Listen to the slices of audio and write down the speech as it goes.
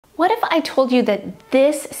What if I told you that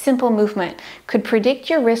this simple movement could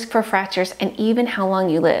predict your risk for fractures and even how long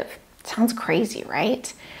you live? Sounds crazy,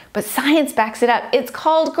 right? But science backs it up. It's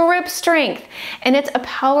called grip strength, and it's a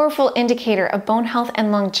powerful indicator of bone health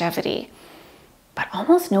and longevity. But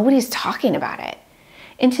almost nobody's talking about it.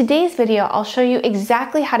 In today's video, I'll show you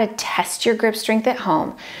exactly how to test your grip strength at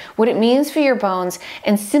home, what it means for your bones,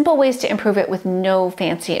 and simple ways to improve it with no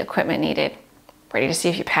fancy equipment needed. Ready to see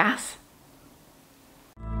if you pass?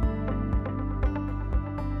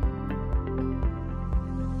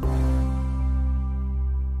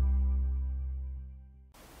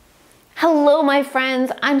 Hello, my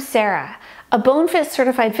friends. I'm Sarah, a BoneFit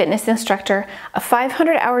Certified Fitness Instructor, a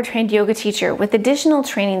 500-hour trained yoga teacher with additional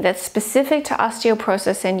training that's specific to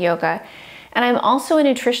osteoporosis and yoga, and I'm also a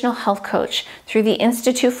Nutritional Health Coach through the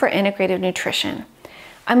Institute for Integrative Nutrition.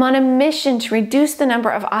 I'm on a mission to reduce the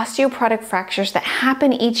number of osteoporotic fractures that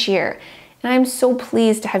happen each year, and I'm so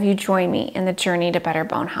pleased to have you join me in the journey to better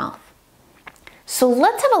bone health. So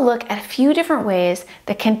let's have a look at a few different ways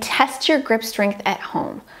that can test your grip strength at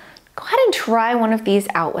home. Go ahead and try one of these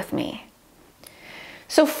out with me.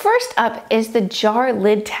 So first up is the jar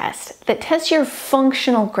lid test that tests your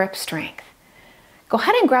functional grip strength. Go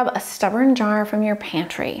ahead and grab a stubborn jar from your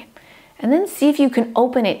pantry and then see if you can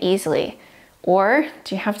open it easily, or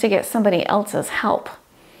do you have to get somebody else's help?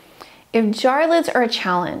 If jar lids are a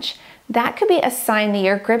challenge, that could be a sign that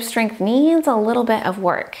your grip strength needs a little bit of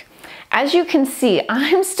work. As you can see,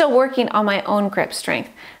 I'm still working on my own grip strength.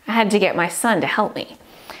 I had to get my son to help me.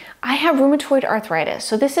 I have rheumatoid arthritis,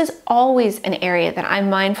 so this is always an area that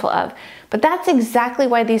I'm mindful of, but that's exactly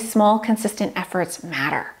why these small, consistent efforts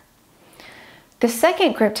matter. The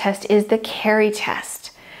second grip test is the carry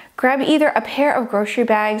test. Grab either a pair of grocery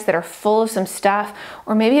bags that are full of some stuff,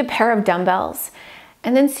 or maybe a pair of dumbbells,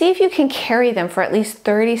 and then see if you can carry them for at least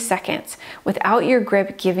 30 seconds without your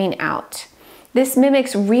grip giving out. This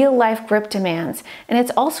mimics real-life grip demands, and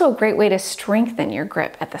it's also a great way to strengthen your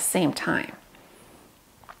grip at the same time.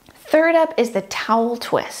 Third up is the towel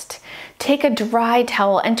twist. Take a dry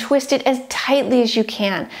towel and twist it as tightly as you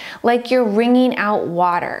can, like you're wringing out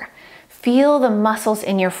water. Feel the muscles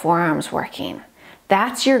in your forearms working.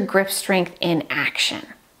 That's your grip strength in action.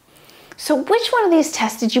 So which one of these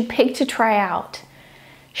tests did you pick to try out?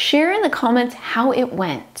 Share in the comments how it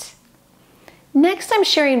went. Next, I'm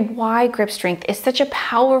sharing why grip strength is such a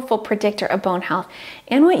powerful predictor of bone health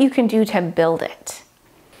and what you can do to build it.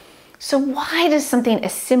 So why does something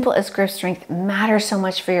as simple as grip strength matter so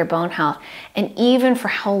much for your bone health and even for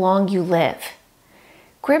how long you live?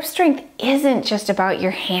 Grip strength isn't just about your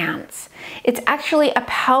hands. It's actually a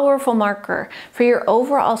powerful marker for your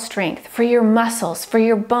overall strength, for your muscles, for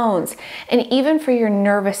your bones, and even for your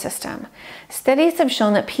nervous system. Studies have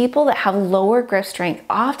shown that people that have lower grip strength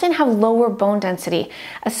often have lower bone density,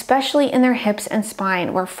 especially in their hips and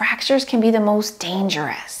spine, where fractures can be the most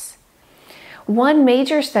dangerous. One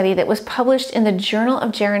major study that was published in the Journal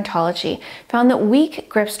of Gerontology found that weak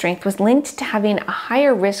grip strength was linked to having a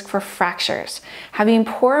higher risk for fractures, having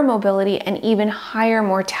poorer mobility, and even higher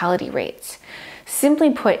mortality rates.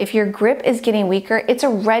 Simply put, if your grip is getting weaker, it's a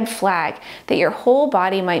red flag that your whole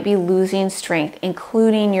body might be losing strength,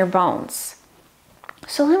 including your bones.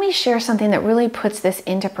 So let me share something that really puts this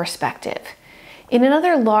into perspective. In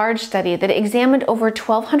another large study that examined over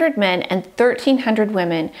 1,200 men and 1,300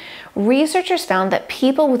 women, researchers found that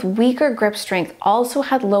people with weaker grip strength also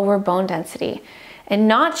had lower bone density, and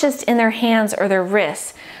not just in their hands or their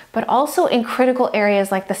wrists, but also in critical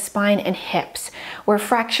areas like the spine and hips, where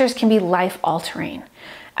fractures can be life-altering.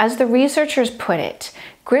 As the researchers put it,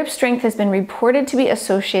 grip strength has been reported to be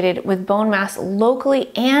associated with bone mass locally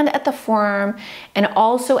and at the forearm, and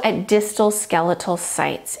also at distal skeletal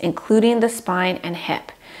sites, including the spine and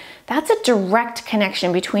hip. That's a direct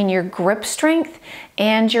connection between your grip strength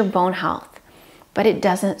and your bone health. But it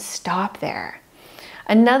doesn't stop there.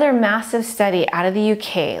 Another massive study out of the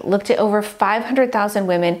UK looked at over 500,000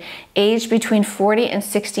 women aged between 40 and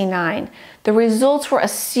 69. The results were a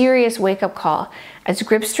serious wake-up call. As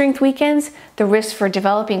grip strength weakens, the risk for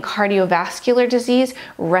developing cardiovascular disease,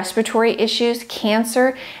 respiratory issues,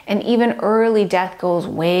 cancer, and even early death goes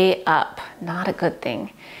way up. Not a good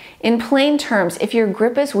thing. In plain terms, if your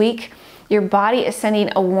grip is weak, your body is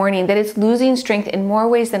sending a warning that it's losing strength in more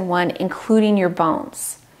ways than one, including your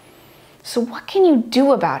bones. So what can you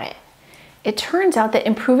do about it? It turns out that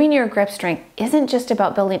improving your grip strength isn't just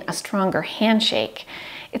about building a stronger handshake.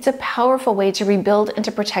 It's a powerful way to rebuild and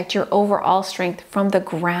to protect your overall strength from the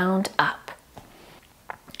ground up.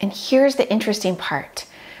 And here's the interesting part.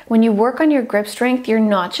 When you work on your grip strength, you're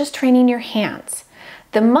not just training your hands.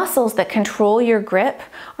 The muscles that control your grip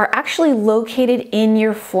are actually located in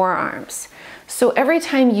your forearms. So every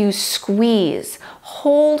time you squeeze,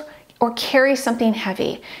 hold, or carry something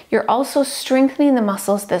heavy, you're also strengthening the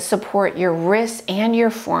muscles that support your wrists and your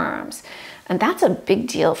forearms. And that's a big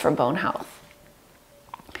deal for bone health.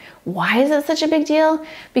 Why is it such a big deal?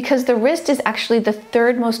 Because the wrist is actually the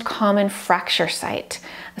third most common fracture site,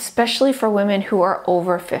 especially for women who are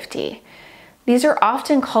over 50. These are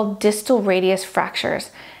often called distal radius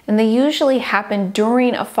fractures, and they usually happen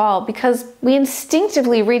during a fall because we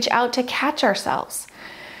instinctively reach out to catch ourselves.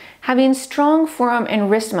 Having strong forearm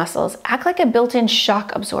and wrist muscles act like a built-in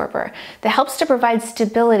shock absorber that helps to provide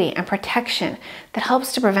stability and protection that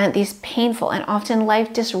helps to prevent these painful and often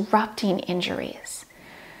life-disrupting injuries.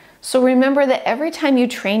 So remember that every time you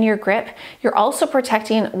train your grip, you're also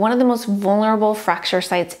protecting one of the most vulnerable fracture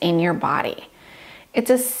sites in your body.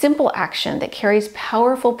 It's a simple action that carries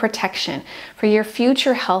powerful protection for your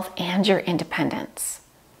future health and your independence.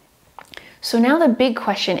 So now the big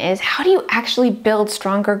question is, how do you actually build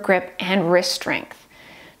stronger grip and wrist strength?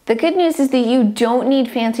 The good news is that you don't need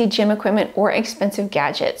fancy gym equipment or expensive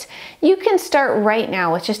gadgets. You can start right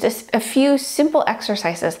now with just a few simple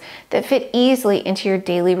exercises that fit easily into your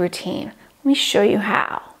daily routine. Let me show you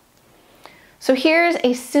how. So here's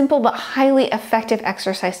a simple but highly effective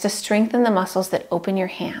exercise to strengthen the muscles that open your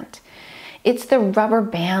hand. It's the rubber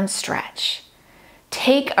band stretch.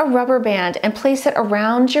 Take a rubber band and place it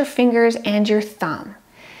around your fingers and your thumb,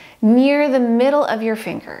 near the middle of your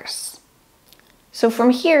fingers. So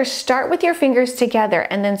from here, start with your fingers together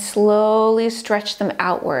and then slowly stretch them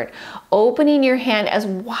outward, opening your hand as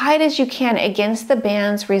wide as you can against the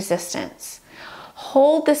band's resistance.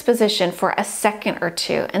 Hold this position for a second or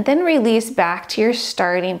two and then release back to your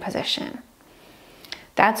starting position.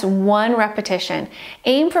 That's one repetition.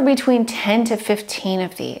 Aim for between 10 to 15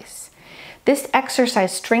 of these. This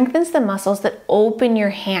exercise strengthens the muscles that open your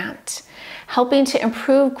hand, helping to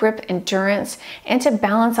improve grip endurance and to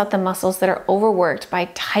balance out the muscles that are overworked by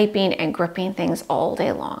typing and gripping things all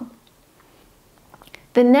day long.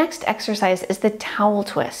 The next exercise is the towel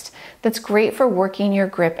twist that's great for working your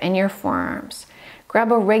grip and your forearms.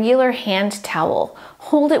 Grab a regular hand towel,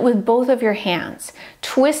 hold it with both of your hands,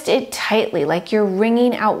 twist it tightly like you're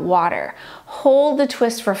wringing out water. Hold the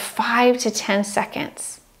twist for 5 to 10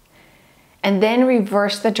 seconds, and then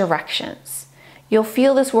reverse the directions. You'll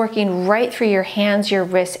feel this working right through your hands, your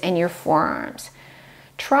wrists, and your forearms.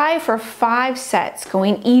 Try for 5 sets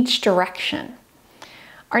going each direction.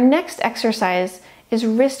 Our next exercise is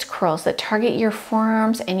wrist curls that target your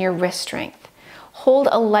forearms and your wrist strength. Hold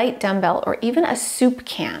a light dumbbell or even a soup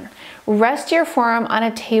can. Rest your forearm on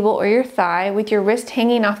a table or your thigh with your wrist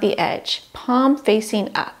hanging off the edge, palm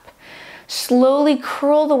facing up. Slowly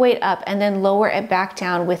curl the weight up and then lower it back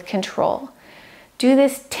down with control. Do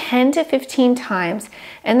this 10 to 15 times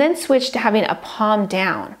and then switch to having a palm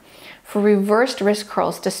down for reversed wrist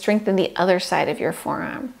curls to strengthen the other side of your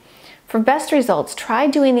forearm. For best results, try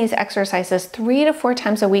doing these exercises 3 to 4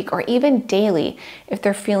 times a week or even daily if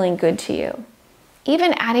they're feeling good to you.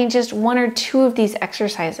 Even adding just 1 or 2 of these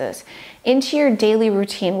exercises into your daily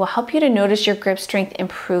routine will help you to notice your grip strength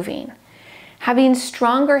improving. Having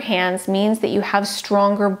stronger hands means that you have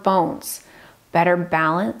stronger bones, better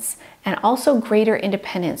balance, and also greater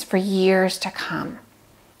independence for years to come.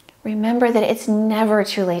 Remember that it's never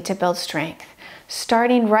too late to build strength.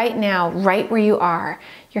 Starting right now, right where you are,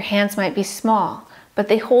 your hands might be small, but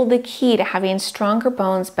they hold the key to having stronger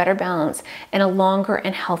bones, better balance, and a longer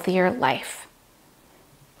and healthier life.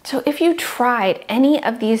 So if you tried any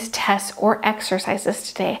of these tests or exercises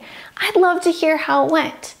today, I'd love to hear how it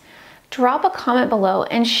went. Drop a comment below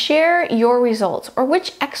and share your results or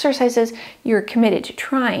which exercises you're committed to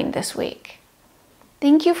trying this week.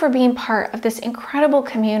 Thank you for being part of this incredible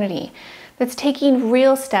community that's taking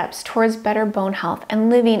real steps towards better bone health and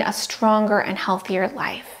living a stronger and healthier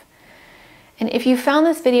life. And if you found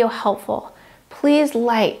this video helpful, please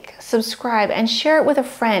like, subscribe, and share it with a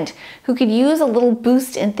friend who could use a little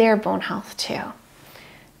boost in their bone health too.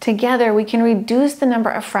 Together, we can reduce the number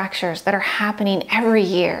of fractures that are happening every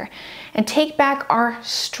year and take back our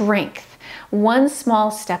strength, one small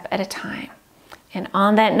step at a time. And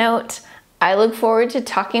on that note, I look forward to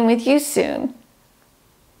talking with you soon.